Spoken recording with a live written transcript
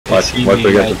Watch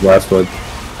we get this last one.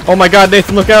 Oh my god,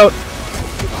 Nathan, look out!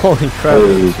 Holy crap.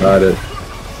 Oh, we got it.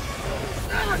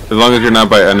 As long as you're not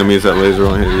by enemies, that laser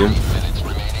won't hit you.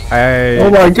 Oh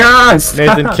my gosh!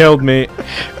 Nathan killed me.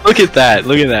 Look at that,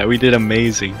 look at that. We did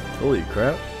amazing. Holy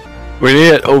crap. We're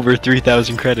gonna get over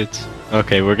 3,000 credits.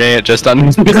 Okay, we're gonna get just on.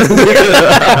 Is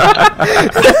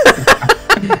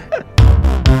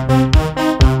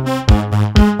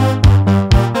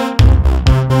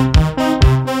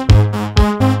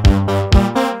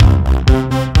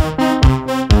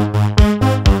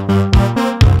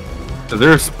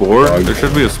there a spore? There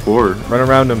should be a spore. Run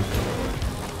around him.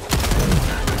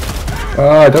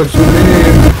 Oh, don't shoot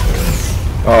me!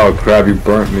 Oh crap, you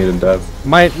burnt me to death.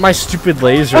 My stupid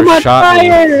laser shot me.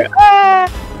 Oh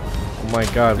my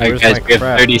god, where's guys, my we have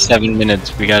crap? 37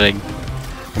 minutes. We gotta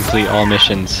complete all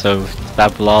missions, so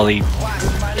stop lolly.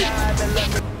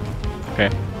 Okay.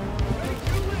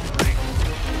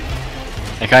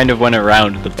 I kind of went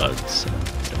around the bugs.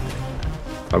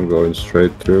 I'm going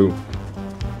straight through.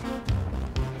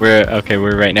 We're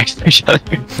right next to each other.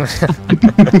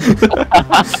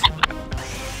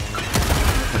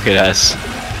 Look at us.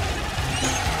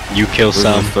 You kill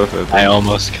some, I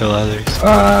almost kill others.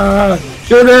 Ah!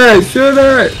 Shoot it! Shoot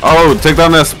it! Oh, take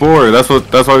down that spore. That's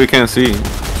why we can't see.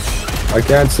 I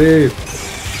can't see.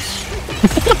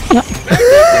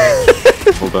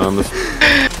 Hold on.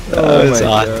 Oh my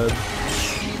god.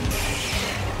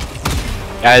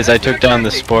 Guys, I took down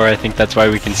the spore. I think that's why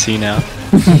we can see now.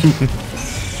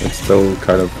 It's still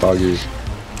kind of foggy.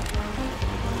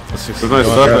 Where's my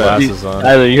stuff at?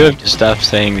 Tyler, you have to stop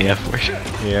saying the F word.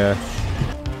 Yeah.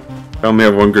 I only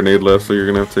have one grenade left, so you're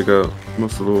gonna have to take out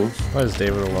most of the wolves. Why is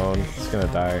David alone? He's gonna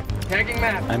die.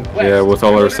 Yeah, with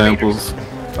all our samples.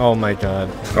 Oh my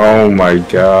god. Oh my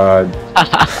god.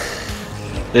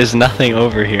 There's nothing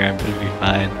over here. I'm gonna be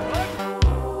fine.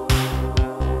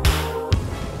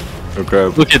 Oh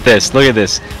crap. Look at this. Look at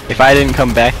this. If I didn't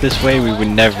come back this way, we would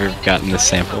never have gotten this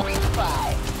sample.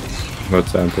 What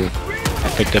sample? I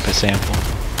picked up a sample.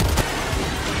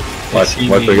 Watch we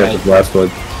get this last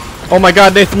one. Oh my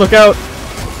god, Nathan, look out!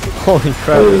 Holy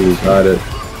crap. Oh, we got it.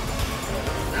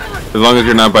 As long as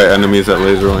you're not by enemies, that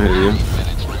laser won't hit you.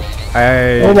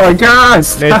 Oh my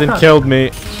gosh! Nathan killed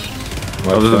me.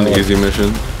 Oh, this is an easy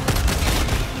mission.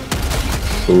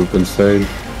 So we've been saying.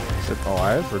 Is it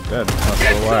alive or dead? Oh,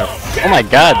 still alive. Oh my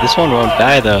god, this one won't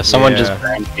die though. Someone just Yeah.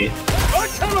 burned me.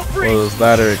 Well, this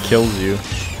ladder, it kills you.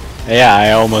 Yeah,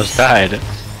 I almost died.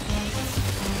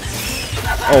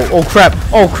 Oh crap!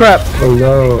 Oh crap! Oh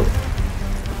no!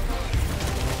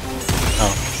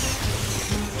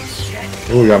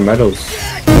 Oh, we got medals.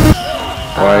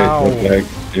 Why? What the heck?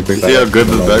 You picked See how good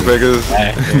this backpack is,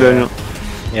 Daniel?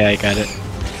 Yeah, I got it.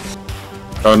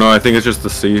 Oh no, I think it's just the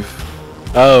thief.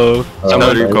 Oh, How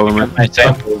someone do you call him? my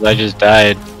samples. I just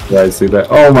died. Yeah, I see that.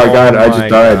 Oh my god, I just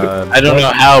died. God. I don't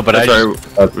know how, but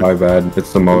That's my bad.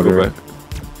 It's the motor.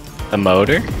 The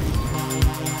motor?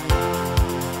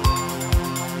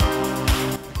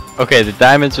 Okay, the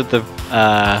diamonds with the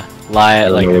I lion,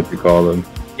 don't like know what you call them.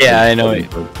 yeah, I know.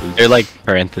 They're like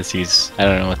parentheses. I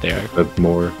don't know what they are. That's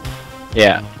more.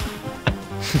 Yeah.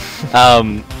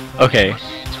 Okay.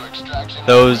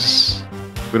 Those.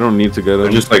 We don't need to get They're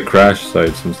them. just like crash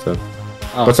sites and stuff.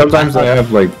 Oh, But sometimes they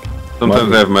have like. Sometimes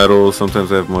money. they have metals, sometimes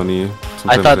they have money. I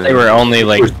sometimes thought they were only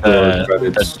like the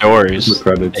credits. doors Super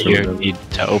credits that or you whatever. need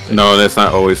to open. No, that's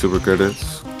not always super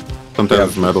credits. Sometimes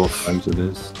it's metals. Sometimes it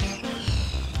is.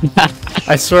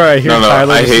 I swear I hear No,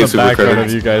 Tyler I just hate in the super background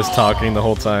credits. of you guys talking the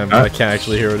whole time, but I can't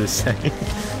actually hear what he's saying.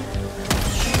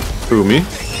 Who, me?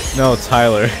 No,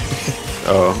 Tyler.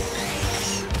 Oh.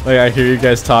 Like, I hear you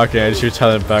guys talking, I just hear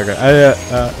Tyler in the background.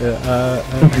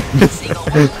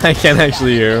 I can't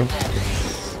actually hear him.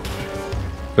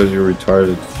 Because you're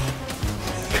retarded.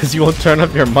 Because you won't turn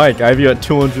up your mic. I have you at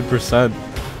 200%.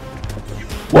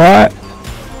 What?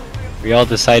 We all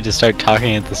decide to start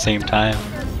talking at the same time.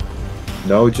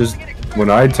 No, just when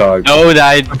I talk. No,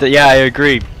 yeah, I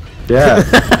agree. Yeah.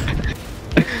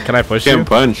 Can I push Can't you?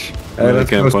 punch. Hey, I let's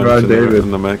can't push punch around in the, David.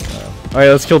 in the mech. Alright,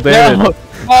 let's kill David. No!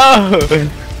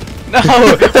 No!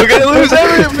 We're gonna lose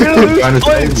everything! We're gonna trying lose to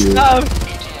save points! you. Stop!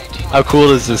 How cool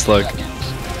does this look?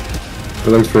 It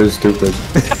looks pretty stupid.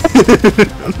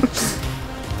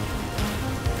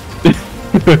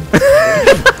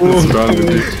 What's wrong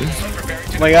with you?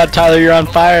 Oh my god, Tyler, you're on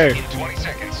fire! 20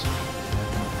 seconds.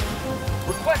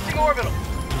 Requesting orbital.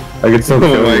 I can still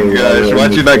kill Oh my you. gosh,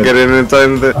 why'd you not get in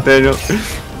time, Daniel?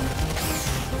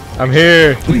 I'm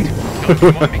here.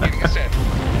 Beginning ascent.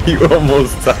 You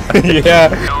almost died. Yeah.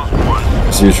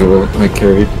 As usual, I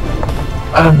carried.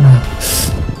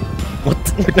 What the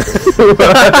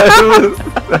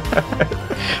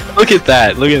Look at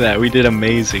that! Look at that! We did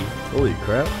amazing. Holy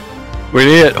crap. We're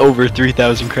gonna get over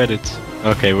 3,000 credits.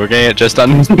 Okay, we're gonna get just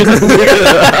on.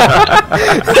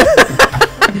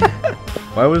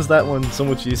 Why was that one so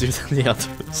much easier than the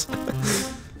others?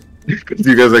 Because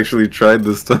you guys actually tried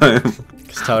this time.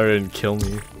 Because Tyler didn't kill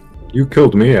me. You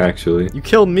killed me, actually. You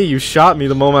killed me, you shot me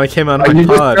the moment I came out of my You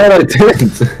just pod. said I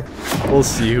didn't. We'll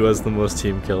see who has the most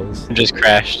team kills. Just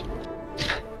crashed.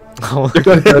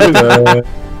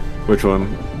 Which one?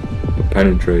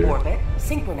 Penetrator.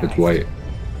 It's white.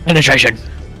 Penetration.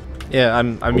 Yeah,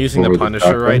 I'm using the Over the Punisher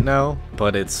shotgun? right now,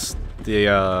 but it's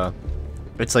the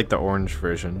it's like the orange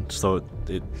version, so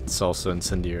it's also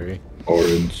incendiary.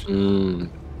 Orange.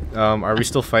 Are we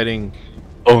still fighting?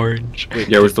 Orange.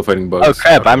 Yeah, we're still fighting bugs. Oh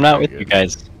crap! I'm not very with good. you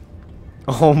guys.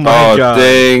 Oh my Oh god.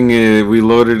 dang it! We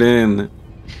loaded in.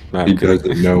 Nah, He I'm kidding.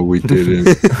 doesn't know we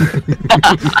didn't.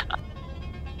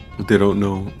 They don't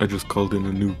know. I just called in a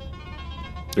nuke.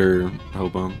 Or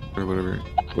hellbomb or whatever.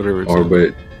 It's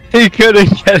Orbit. He couldn't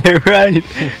get it right.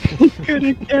 He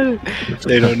couldn't get it.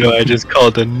 They don't know. I just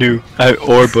called a nuke. I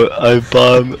orbit. I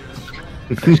bomb.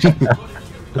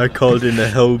 I called in a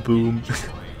hell boom.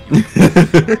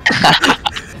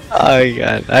 Oh my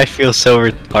god! I feel so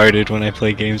retarded when I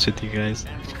play games with you guys.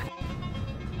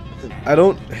 I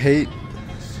don't hate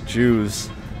Jews,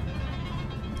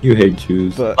 You hate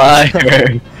Jews. but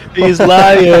Liar! He's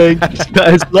lying. This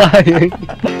guy's lying.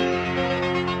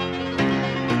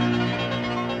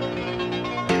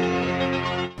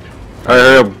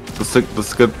 Hurry up!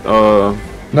 Let's get No,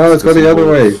 let's go the other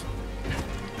way.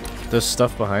 there's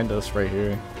stuff behind us right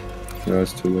here. No,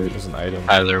 it's too late. There's an item.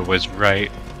 Tyler was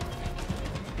right.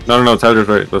 No, Tyler's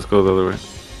right. Let's go the other way.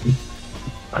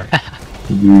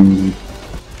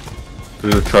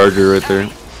 There's a charger right there.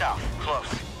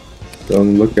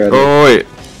 Don't look at it. Oh wait!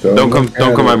 Don't come look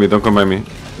by at me! Don't come by me! it.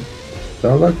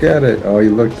 Don't look at it. Oh,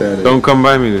 you looked at it. Don't come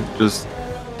by me! Just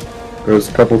There's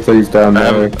a couple things down I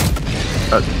there. haven't-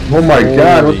 Oh my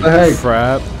god, what Holy the heck?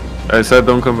 crap. I said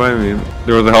don't come by me.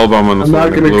 There was a hellbomb on the I'm floor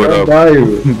not and it gonna blew it come up. by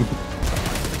you.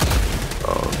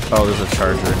 Oh, there's a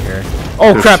charger in here.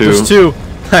 Oh There's crap, two. there's two!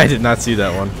 I did not see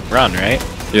that one. Run, right?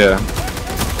 Yeah. Oh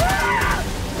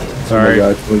my Sorry.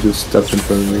 god, someone just stepped in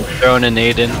front of me. Throwing a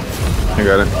nade in. I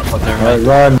got it. What they're Alright,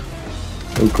 run!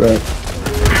 Oh crap.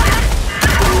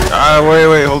 Ah,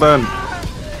 wait, hold on.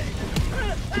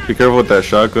 Be careful with that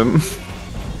shotgun.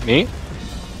 Me?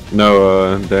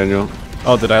 No, Daniel.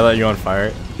 Oh, did I let you on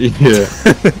fire? Yeah.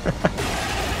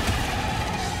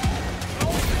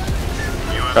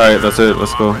 Alright, that's it.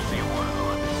 Let's go.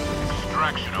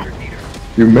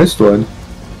 You missed one.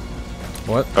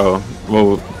 What? Oh,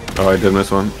 well. Oh, I did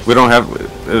miss one. We don't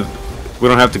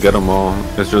have to get them all.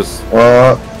 It's just.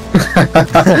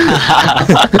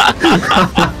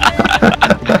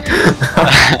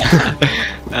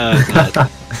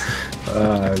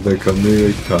 The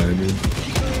comedic timing.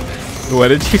 What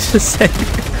did you just say?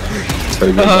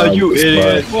 Oh, you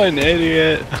idiot! What an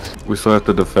idiot! We still have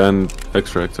to defend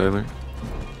extract, Tyler.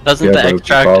 Doesn't Yeah, the but if you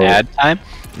extract follow- add time?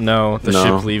 No, the No.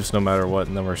 ship leaves no matter what,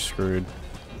 and then we're screwed.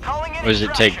 Or does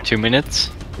it take 2 minutes?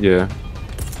 Yeah.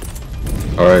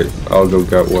 Alright, I'll go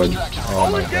get one. Oh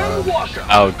my god.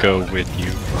 I'll go with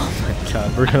you. Oh my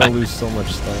god, we're gonna lose so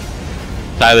much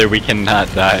stuff. Tyler, we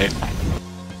cannot die.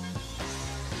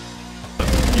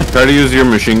 Try to use your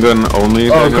machine gun only.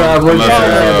 Oh Daniel, god, we're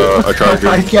unless there's a charger.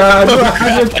 Oh my god,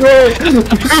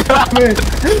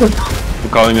 I'm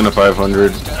calling in a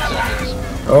 500.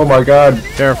 Oh my god.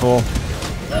 Careful.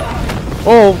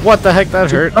 Oh, what the heck,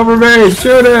 that hurt. Cover me,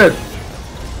 shoot it!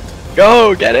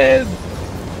 Go, get in!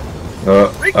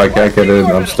 I can't get in,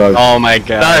 I'm stuck. Oh my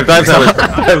god. Dive, Tyler.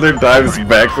 Tyler dives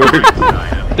backward.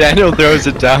 Daniel throws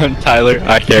it down, Tyler.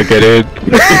 I can't get in.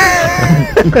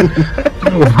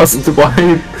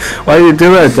 Why do you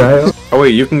do that, Dial? Oh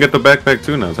wait, you can get the backpack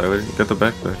too now, Tyler. Get the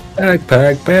backpack.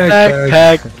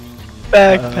 Backpack.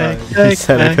 Backpack. He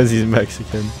said it because he's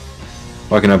Mexican.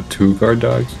 I can have 2 guard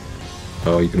dogs?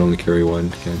 Oh, you can only carry 1,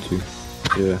 can't you?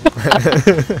 Yeah.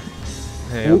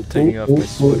 Hey, I'm taking off my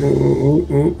sweater.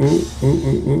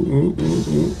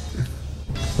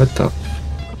 What the?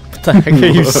 What the heck are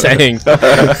you saying?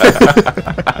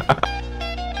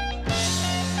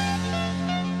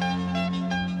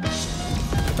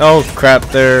 Oh crap,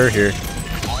 they're here.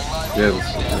 Yeah.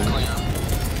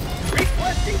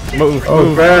 Move, Oh,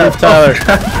 move, crap. move, Tyler.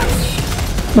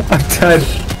 I'm dead.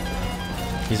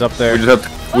 He's up there. We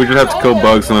just have to kill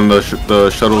bugs and then the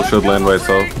shuttle should land by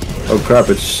itself. Oh crap,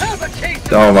 it's...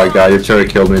 Oh my god, you should have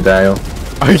killed me, Daniel.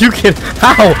 Are you kidding?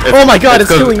 How? Oh my god, it's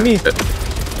it's 'cause- killing me.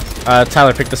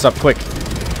 Tyler, pick this up quick.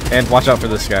 And watch out for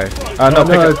this guy. Oh, No, no,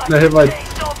 pick up. I hit my...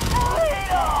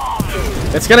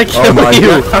 It's gonna kill my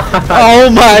you! God. Oh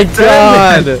my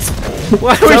Damn god! it.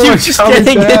 Why were you Someone's just coming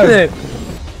getting down. in it?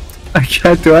 I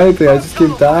can't do anything, I just keep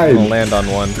I'm dying. gonna land on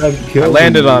one. I'm I killing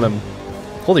landed you. on him.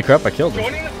 Holy crap, I killed him.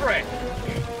 Joining the fray.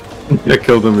 I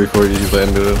killed him before you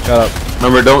landed it. Shut up.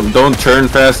 Remember, don't turn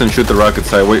fast and shoot the rocket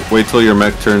side. Wait till your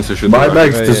mech turns to shoot My the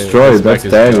rocket. mech's destroyed, This that's mech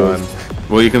is Daniel's. gone.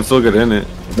 Well, you can still get in it.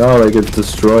 No, like it's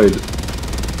destroyed.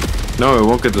 No, it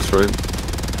won't get destroyed.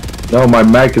 No, my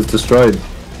mech is destroyed.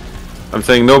 I'm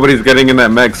saying nobody's getting in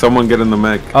that mech. Someone get in the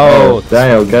mech. Oh,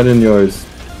 Daniel, get in yours.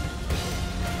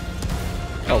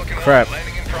 Pelican crap.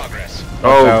 Landing in progress.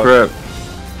 Oh out. crap!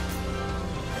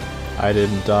 I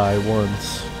didn't die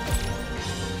once.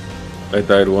 I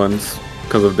died once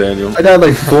because of Daniel. I died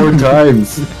like 4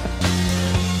 times.